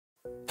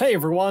Hey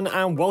everyone,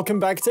 and welcome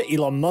back to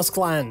Elon Musk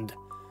Land.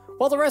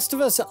 While the rest of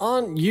us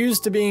aren't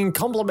used to being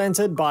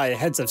complimented by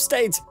heads of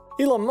state,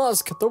 Elon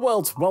Musk, the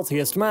world's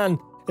wealthiest man,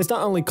 is not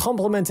only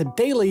complimented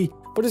daily,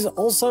 but is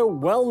also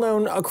well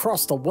known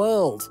across the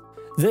world.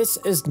 This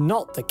is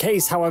not the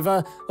case,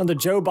 however, under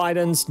Joe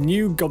Biden's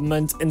new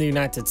government in the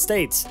United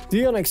States.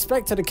 The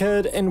unexpected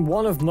occurred in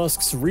one of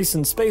Musk's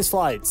recent space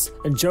flights,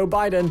 and Joe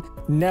Biden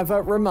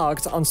never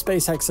remarked on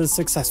SpaceX's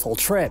successful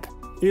trip.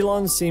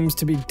 Elon seems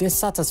to be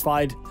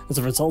dissatisfied as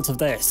a result of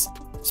this.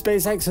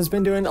 SpaceX has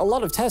been doing a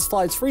lot of test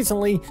flights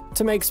recently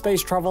to make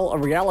space travel a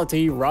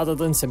reality rather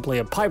than simply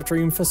a pipe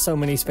dream for so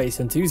many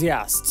space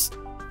enthusiasts.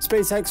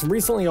 SpaceX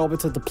recently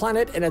orbited the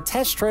planet in a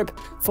test trip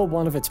for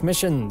one of its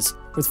missions,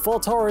 with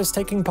 4 tourists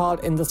taking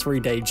part in the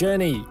 3-day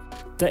journey.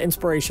 The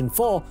Inspiration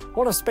 4,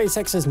 one of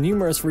SpaceX's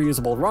numerous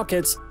reusable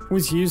rockets,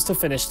 was used to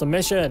finish the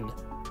mission.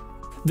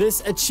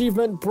 This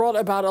achievement brought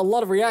about a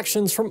lot of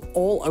reactions from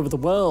all over the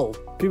world.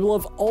 People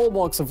of all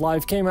walks of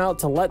life came out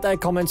to let their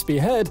comments be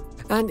heard,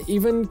 and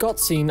even got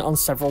seen on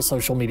several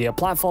social media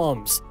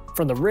platforms.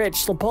 From the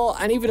rich, the poor,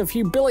 and even a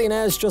few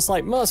billionaires just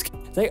like Musk,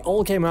 they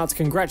all came out to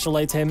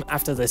congratulate him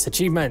after this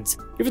achievement.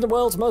 Even the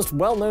world's most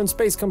well-known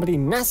space company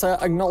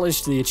NASA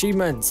acknowledged the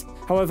achievement.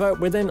 However,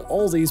 within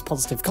all these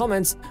positive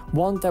comments,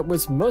 one that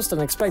was most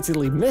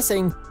unexpectedly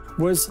missing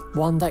was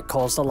one that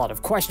caused a lot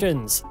of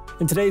questions.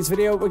 In today's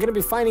video, we're going to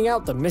be finding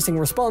out the missing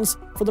response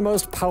for the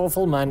most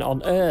powerful man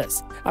on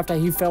Earth, after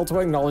he failed to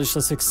acknowledge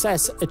the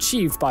success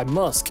achieved by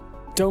Musk.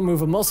 Don't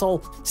move a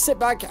muscle, sit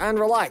back and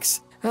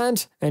relax,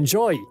 and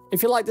enjoy.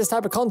 If you like this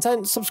type of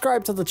content,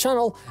 subscribe to the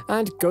channel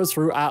and go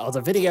through our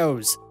other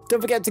videos. Don't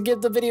forget to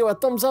give the video a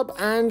thumbs up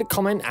and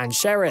comment and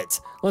share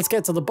it. Let's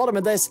get to the bottom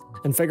of this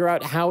and figure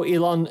out how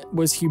Elon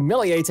was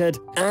humiliated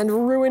and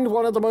ruined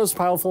one of the most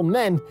powerful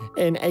men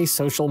in a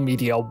social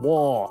media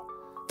war.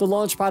 The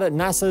launch pad at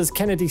NASA's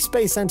Kennedy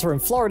Space Center in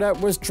Florida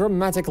was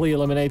dramatically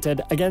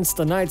illuminated against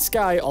the night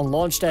sky on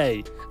launch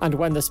day, and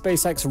when the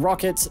SpaceX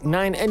rocket's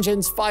 9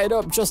 engines fired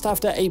up just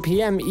after 8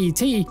 p.m.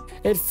 ET,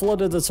 it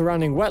flooded the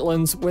surrounding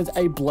wetlands with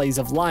a blaze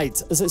of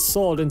light as it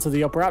soared into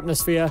the upper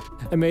atmosphere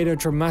and made a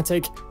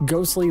dramatic,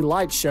 ghostly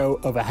light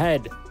show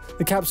overhead.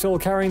 The capsule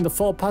carrying the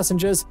 4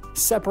 passengers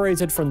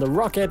separated from the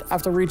rocket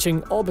after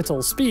reaching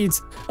orbital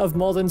speeds of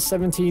more than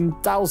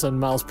 17,000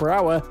 miles per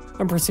hour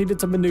and proceeded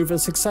to maneuver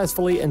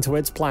successfully into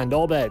its planned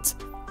orbit.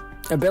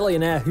 A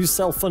billionaire who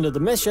self-funded the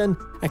mission,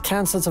 a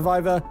cancer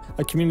survivor,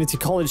 a community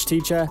college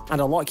teacher, and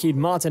a Lockheed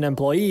Martin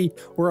employee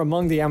were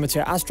among the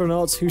amateur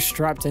astronauts who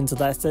strapped into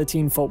their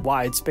 13-foot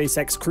wide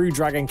SpaceX Crew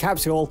Dragon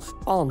capsule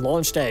on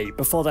launch day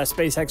before their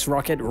SpaceX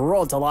rocket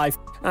roared to life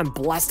and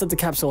blasted the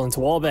capsule into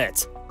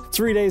orbit.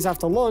 3 days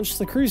after launch,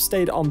 the crew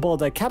stayed on board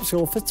their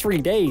capsule for 3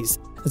 days,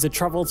 as it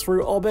traveled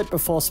through orbit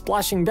before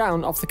splashing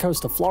down off the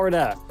coast of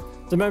Florida.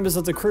 The members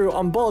of the crew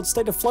on board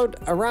stayed afloat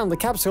around the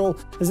capsule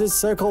as it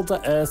circled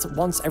the Earth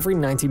once every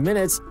 90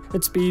 minutes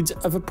at speeds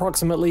of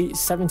approximately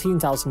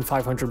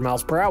 17,500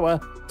 miles per hour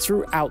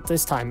throughout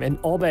this time in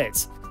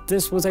orbit.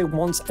 This was a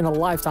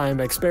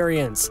once-in-a-lifetime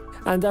experience,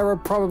 and there are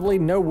probably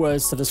no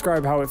words to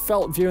describe how it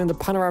felt viewing the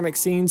panoramic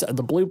scenes of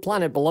the blue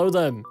planet below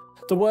them.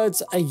 The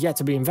words are yet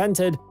to be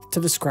invented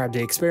to describe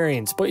the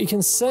experience, but you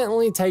can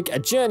certainly take a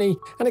journey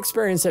and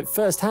experience it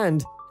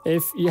firsthand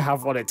if you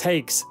have what it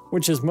takes,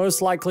 which is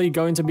most likely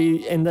going to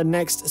be in the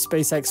next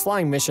SpaceX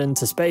flying mission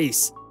to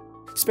space.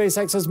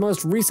 SpaceX's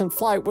most recent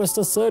flight was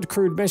the 3rd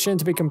crewed mission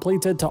to be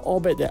completed to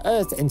orbit the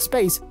Earth in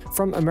space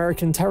from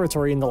American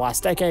territory in the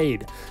last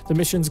decade. The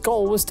mission's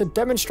goal was to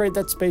demonstrate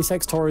that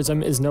SpaceX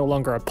tourism is no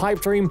longer a pipe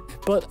dream,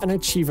 but an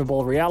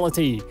achievable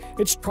reality.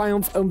 Its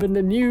triumph opened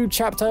a new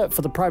chapter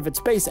for the private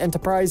space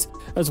enterprise,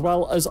 as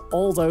well as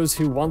all those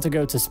who want to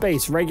go to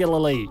space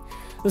regularly.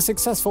 The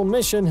successful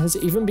mission has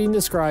even been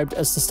described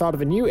as the start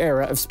of a new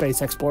era of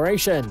space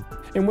exploration,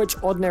 in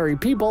which ordinary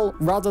people,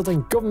 rather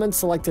than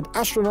government-selected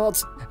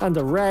astronauts and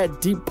the rare,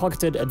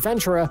 deep-pocketed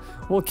adventurer,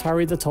 will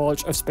carry the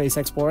torch of space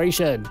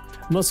exploration.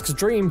 Musk's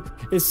dream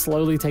is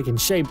slowly taking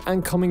shape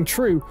and coming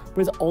true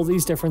with all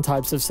these different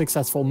types of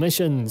successful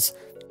missions.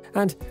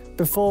 And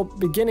before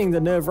beginning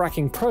the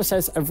nerve-wracking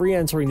process of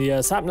re-entering the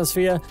Earth's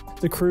atmosphere,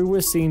 the crew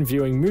was seen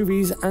viewing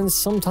movies and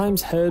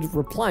sometimes heard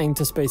replying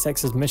to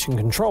SpaceX's mission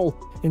control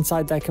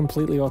inside their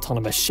completely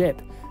autonomous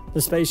ship. The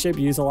spaceship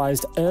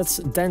utilized Earth's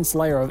dense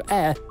layer of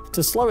air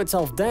to slow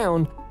itself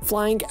down,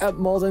 flying at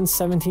more than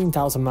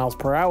 17,000 miles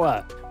per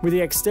hour, with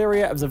the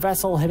exterior of the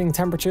vessel hitting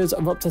temperatures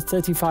of up to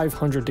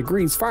 3,500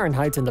 degrees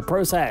Fahrenheit in the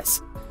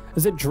process.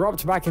 As it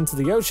dropped back into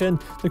the ocean,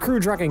 the Crew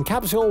Dragon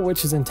capsule,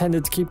 which is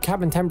intended to keep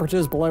cabin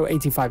temperatures below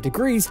 85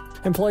 degrees,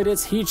 employed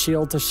its heat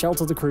shield to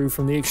shelter the crew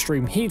from the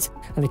extreme heat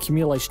and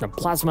accumulation of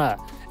plasma.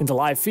 In the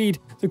live feed,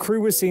 the crew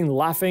was seen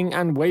laughing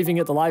and waving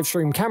at the live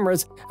stream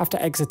cameras after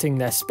exiting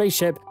their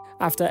spaceship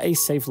after a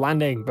safe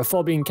landing,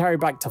 before being carried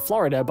back to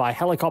Florida by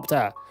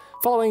helicopter.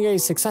 Following a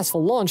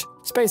successful launch,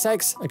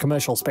 SpaceX, a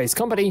commercial space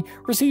company,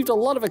 received a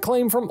lot of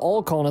acclaim from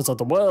all corners of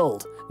the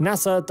world.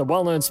 NASA, the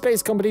well-known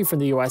space company from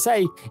the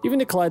USA, even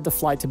declared the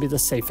flight to be the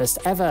safest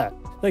ever.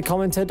 They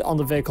commented on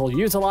the vehicle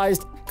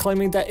utilized,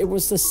 claiming that it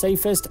was the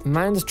safest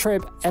manned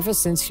trip ever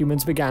since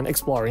humans began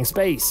exploring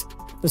space.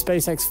 The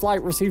SpaceX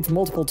flight received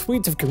multiple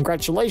tweets of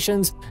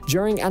congratulations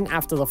during and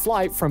after the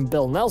flight from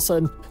Bill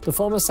Nelson, the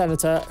former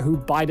senator who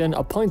Biden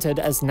appointed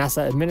as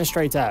NASA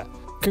administrator.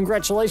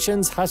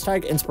 Congratulations,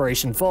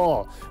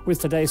 #Inspiration4.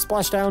 With today's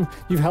splashdown,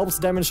 you've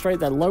helped demonstrate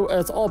that low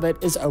Earth orbit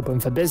is open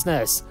for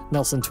business,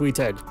 Nelson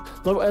tweeted.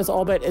 Low Earth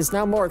orbit is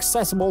now more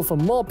accessible for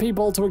more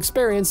people to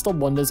experience the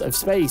wonders of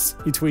space,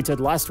 he tweeted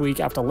last week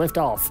after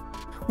liftoff.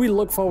 We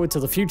look forward to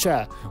the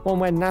future, one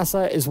where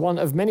NASA is one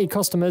of many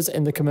customers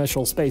in the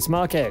commercial space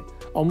market,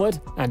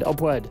 onward and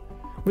upward.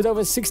 With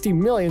over 60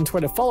 million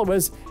Twitter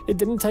followers, it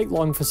didn't take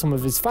long for some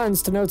of his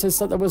fans to notice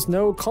that there was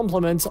no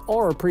compliment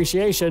or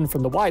appreciation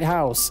from the White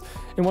House.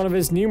 In one of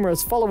his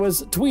numerous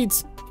followers'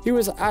 tweets, he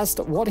was asked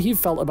what he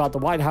felt about the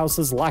White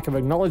House's lack of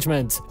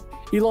acknowledgement.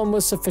 Elon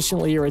was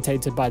sufficiently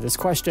irritated by this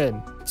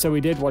question, so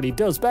he did what he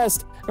does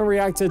best and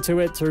reacted to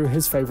it through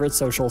his favorite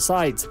social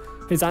site.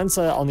 His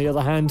answer, on the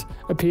other hand,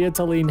 appeared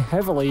to lean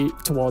heavily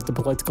toward the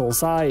political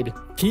side.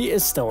 "He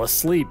is still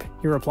asleep,"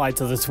 he replied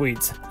to the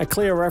tweet, a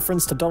clear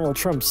reference to Donald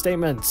Trump's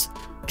statements.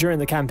 During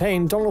the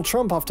campaign, Donald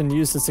Trump often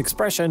used this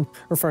expression,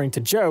 referring to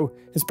Joe,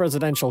 his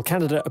presidential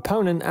candidate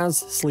opponent, as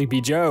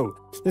Sleepy Joe.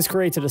 This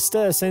created a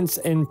stir since,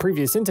 in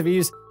previous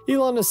interviews,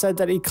 Elon has said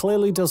that he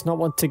clearly does not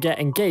want to get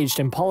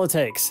engaged in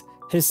politics.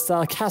 His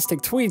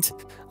sarcastic tweet,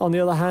 on the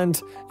other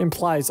hand,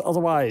 implies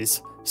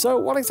otherwise. So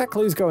what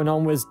exactly is going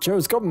on with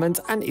Joe's government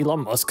and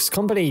Elon Musk's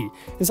company?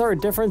 Is there a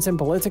difference in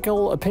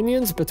political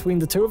opinions between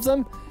the two of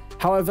them?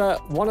 However,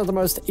 one of the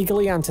most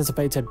eagerly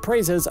anticipated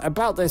praises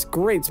about this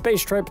great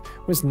space trip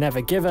was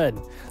never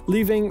given,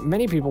 leaving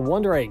many people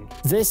wondering.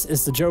 This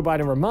is the Joe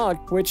Biden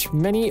remark, which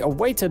many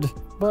awaited,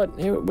 but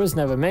it was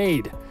never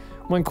made.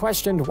 When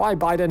questioned why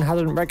Biden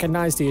hadn't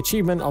recognized the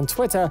achievement on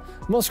Twitter,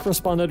 Musk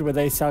responded with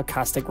a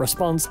sarcastic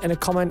response in a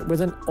comment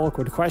with an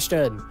awkward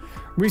question.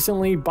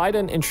 Recently,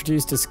 Biden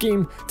introduced a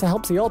scheme to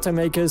help the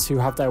automakers who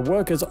have their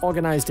workers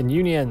organized in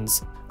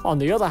unions. On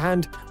the other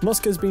hand,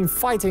 Musk has been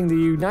fighting the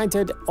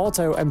United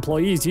Auto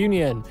Employees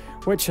Union,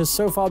 which has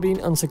so far been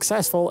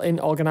unsuccessful in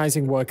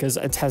organizing workers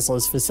at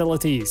Tesla's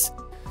facilities.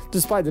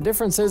 Despite the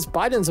differences,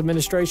 Biden's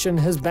administration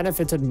has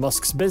benefited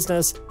Musk's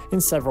business in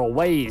several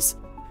ways.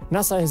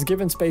 NASA has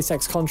given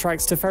SpaceX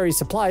contracts to ferry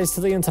supplies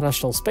to the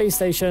International Space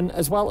Station,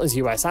 as well as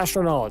US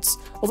astronauts.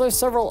 Although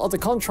several other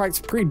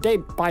contracts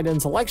predate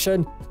Biden's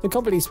election, the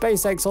company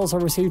SpaceX also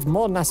received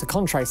more NASA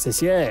contracts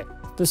this year,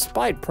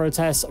 despite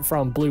protests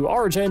from Blue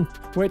Origin,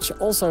 which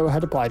also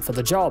had applied for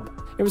the job.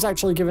 It was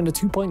actually given a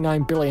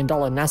 $2.9 billion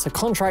NASA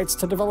contract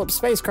to develop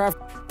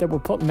spacecraft that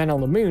would put men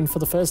on the moon for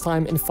the first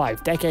time in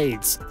 5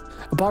 decades.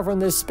 Apart from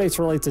this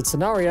space-related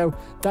scenario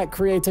that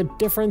created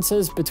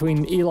differences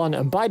between Elon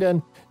and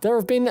Biden, there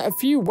have been a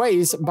few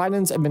ways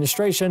Biden's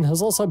administration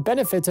has also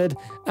benefited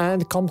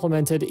and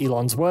complemented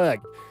Elon's work.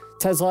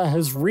 Tesla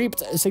has reaped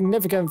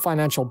significant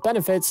financial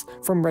benefits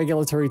from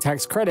regulatory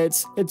tax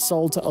credits it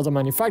sold to other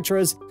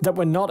manufacturers that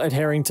were not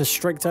adhering to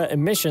stricter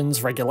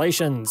emissions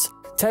regulations.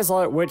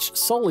 Tesla, which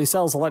solely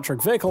sells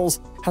electric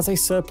vehicles, has a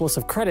surplus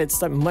of credits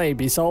that may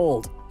be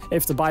sold.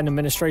 If the Biden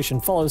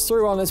administration follows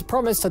through on its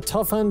promise to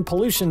toughen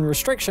pollution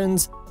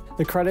restrictions,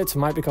 the credits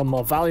might become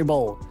more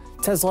valuable.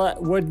 Tesla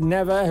would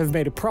never have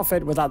made a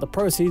profit without the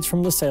proceeds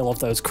from the sale of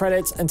those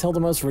credits until the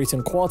most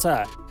recent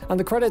quarter, and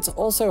the credits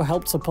also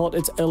helped support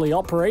its early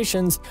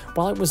operations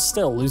while it was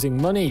still losing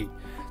money.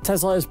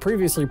 Tesla has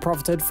previously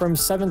profited from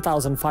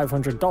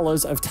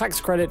 $7,500 of tax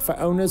credit for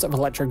owners of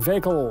electric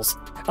vehicles,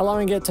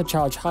 allowing it to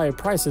charge higher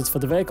prices for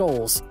the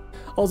vehicles.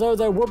 Although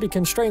there would be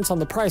constraints on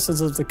the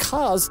prices of the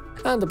cars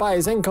and the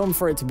buyer's income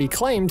for it to be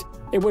claimed,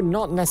 it would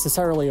not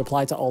necessarily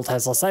apply to all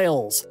Tesla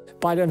sales.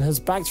 Biden has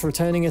backed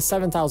returning a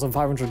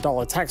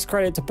 $7,500 tax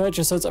credit to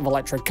purchasers of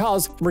electric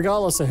cars,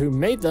 regardless of who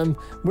made them,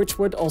 which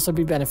would also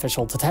be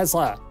beneficial to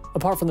Tesla.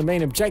 Apart from the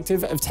main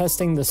objective of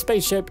testing the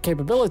spaceship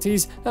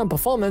capabilities and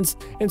performance,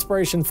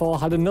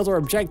 Inspiration4 had another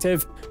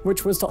objective,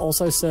 which was to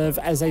also serve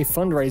as a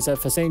fundraiser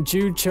for St.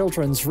 Jude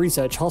Children's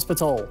Research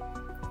Hospital.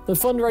 The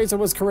fundraiser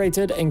was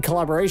created in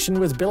collaboration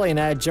with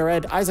billionaire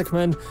Jared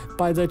Isaacman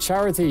by the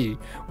charity,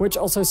 which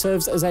also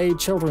serves as a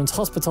children's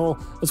hospital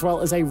as well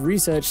as a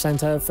research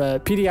center for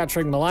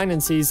pediatric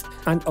malignancies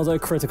and other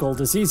critical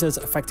diseases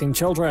affecting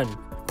children.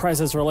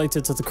 Prizes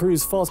related to the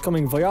crew's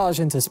forthcoming voyage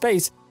into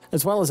space,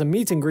 as well as a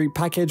meet and greet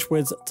package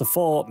with the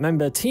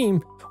 4-member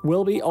team,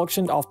 will be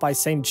auctioned off by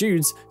St.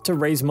 Jude's to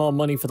raise more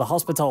money for the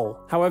hospital.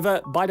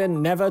 However,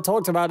 Biden never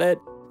talked about it,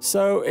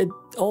 so it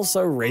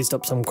also raised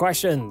up some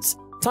questions.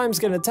 Time's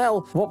gonna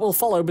tell what will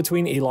follow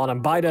between Elon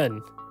and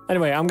Biden.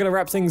 Anyway, I'm gonna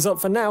wrap things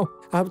up for now.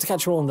 I hope to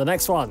catch you all in the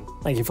next one.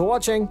 Thank you for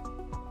watching.